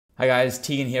Hi guys,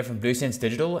 Tegan here from BlueSense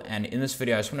Digital, and in this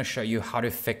video I just want to show you how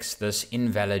to fix this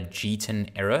invalid GTIN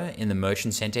error in the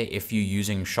Merchant Center if you're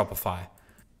using Shopify,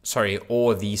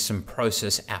 or the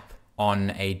Process app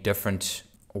on a different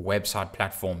website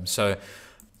platform. So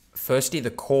firstly,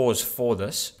 the cause for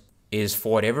this is,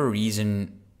 for whatever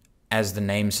reason, as the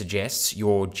name suggests,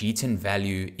 your GTIN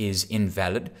value is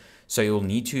invalid. So you'll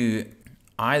need to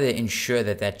either ensure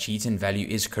that that GTIN value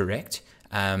is correct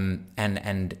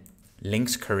and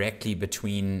links correctly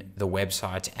between the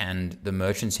website and the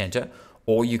Merchant Center,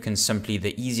 or you can simply,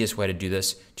 the easiest way to do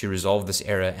this to resolve this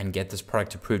error and get this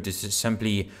product approved is to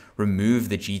simply remove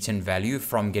the GTIN value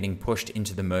from getting pushed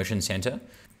into the Merchant Center,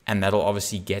 and that'll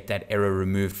obviously get that error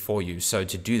removed for you. So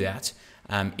to do that,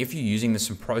 if you're using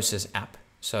the Process app,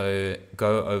 so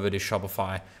go over to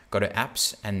Shopify, go to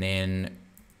apps, and then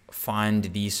find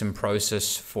the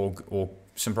Process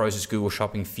Google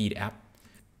Shopping Feed app.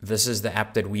 This is the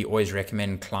app that we always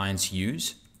recommend clients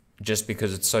use just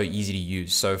because it's so easy to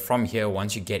use. So from here,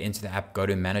 once you get into the app, go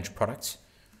to Manage Products.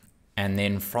 And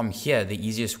then from here, the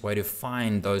easiest way to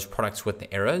find those products with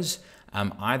the errors,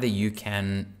 either you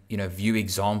can view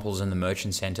examples in the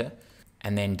Merchant Center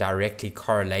and then directly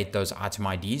correlate those item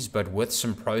IDs. But with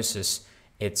Process,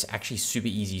 it's actually super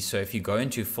easy. So if you go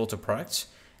into Filter Products,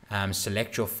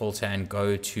 select your filter and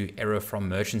go to Error from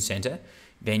Merchant Center,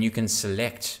 then you can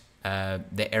select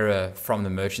the error from the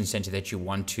Merchant Center that you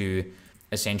want to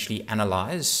essentially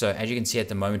analyze. So as you can see at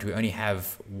the moment, we only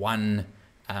have one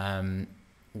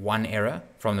error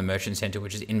from the Merchant Center,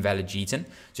 which is invalid GTIN.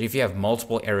 So if you have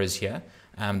multiple errors here,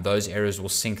 those errors will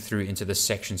sync through into this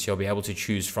section. So you'll be able to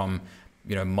choose from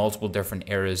multiple different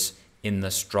errors in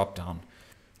this drop down.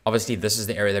 Obviously, this is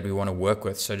the area that we want to work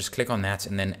with. So just click on that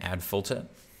and then add filter.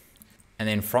 And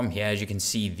then from here, as you can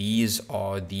see, these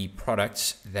are the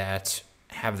products that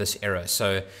have this error.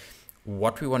 So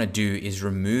what we want to do is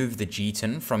remove the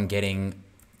GTIN from getting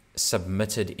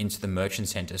submitted into the Merchant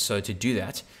Center. So to do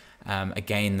that,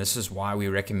 again, this is why we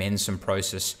recommend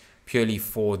Process purely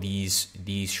for these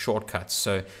shortcuts.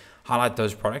 So highlight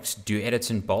those products, do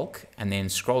edits in bulk, and then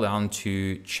scroll down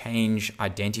to change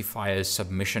identifiers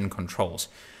submission controls.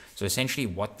 So essentially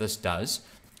what this does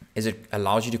is it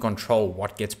allows you to control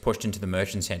what gets pushed into the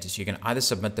Merchant Center. So you can either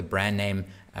submit the brand name,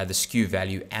 the SKU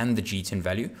value, and the GTIN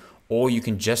value, or you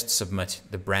can just submit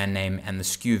the brand name and the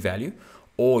SKU value,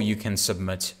 or you can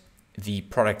submit the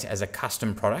product as a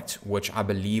custom product, which I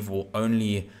believe will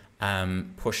only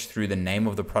push through the name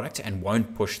of the product and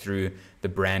won't push through the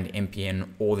brand MPN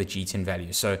or the GTIN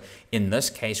value. So in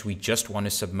this case, we just want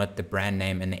to submit the brand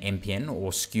name and the MPN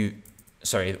or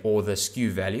the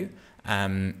SKU value.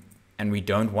 And we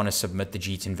don't want to submit the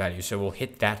GTIN value. So we'll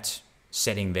hit that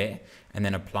setting there and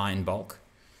then apply in bulk.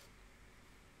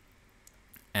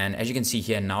 And as you can see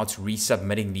here, now it's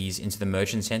resubmitting these into the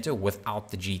Merchant Center without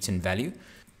the GTIN value.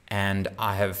 And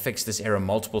I have fixed this error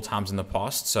multiple times in the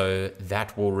past, so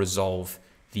that will resolve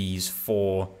these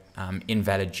 4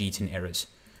 invalid GTIN errors.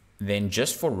 Then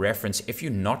just for reference, if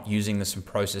you're not using the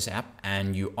Process app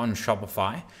and you're on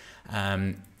Shopify,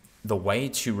 the way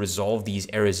to resolve these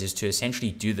errors is to essentially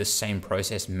do the same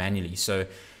process manually. So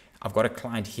I've got a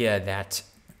client here that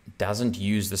doesn't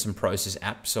use the Process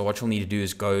app. So what you'll need to do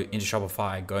is go into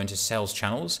Shopify, go into sales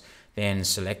channels, then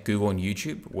select Google and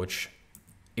YouTube, which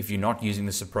if you're not using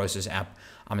the Process app,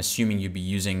 I'm assuming you'd be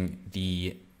using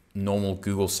the normal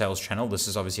Google sales channel. This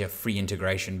is obviously a free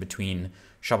integration between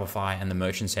Shopify and the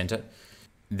Merchant Center.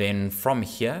 Then from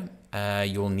here,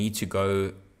 you'll need to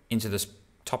go into this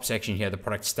top section here, the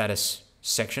product status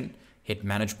section, hit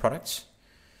manage products,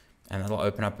 and that'll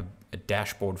open up a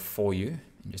dashboard for you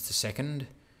in just a second.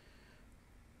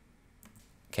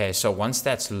 Okay, so once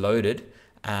that's loaded,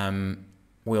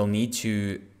 we'll need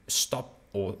to stop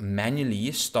or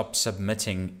manually stop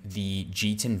submitting the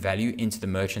GTIN value into the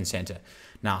Merchant Center.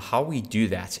 Now, how we do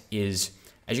that is,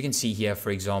 as you can see here, for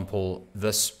example,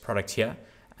 this product here,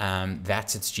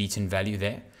 that's its GTIN value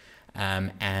there.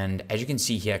 And as you can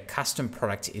see here, custom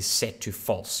product is set to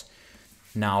false.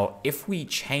 Now, if we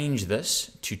change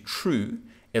this to true,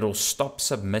 it'll stop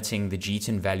submitting the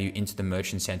GTIN value into the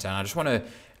Merchant Center. And I just want to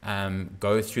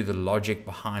go through the logic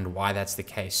behind why that's the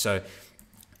case. So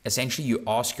essentially you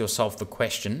ask yourself the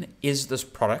question, is this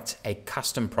product a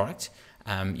custom product?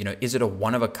 Is it a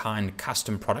one-of-a-kind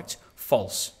custom product?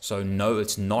 False. So no,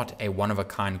 it's not a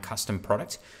one-of-a-kind custom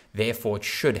product. Therefore, it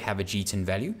should have a GTIN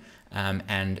value.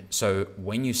 And so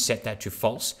when you set that to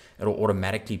false, it'll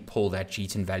automatically pull that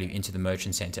GTIN value into the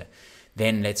Merchant Center.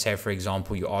 Then let's say, for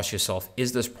example, you ask yourself,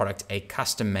 is this product a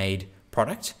custom-made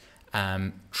product?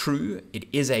 True, it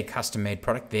is a custom-made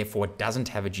product, therefore it doesn't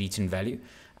have a GTIN value.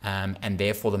 and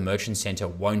therefore the Merchant Center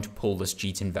won't pull this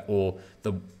GTIN, or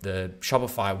the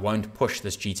Shopify won't push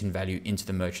this GTIN value into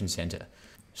the Merchant Center.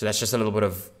 So that's just a little bit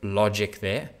of logic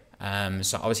there.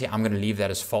 So obviously I'm going to leave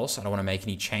that as false. I don't want to make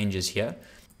any changes here,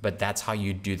 but that's how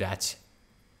you do that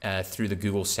through the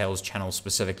Google Sales Channel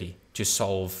specifically to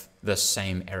solve this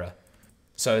same error.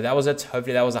 So that was it.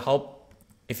 Hopefully that was a help.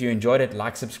 If you enjoyed it,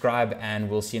 like, subscribe, and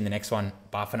we'll see you in the next one.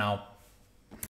 Bye for now.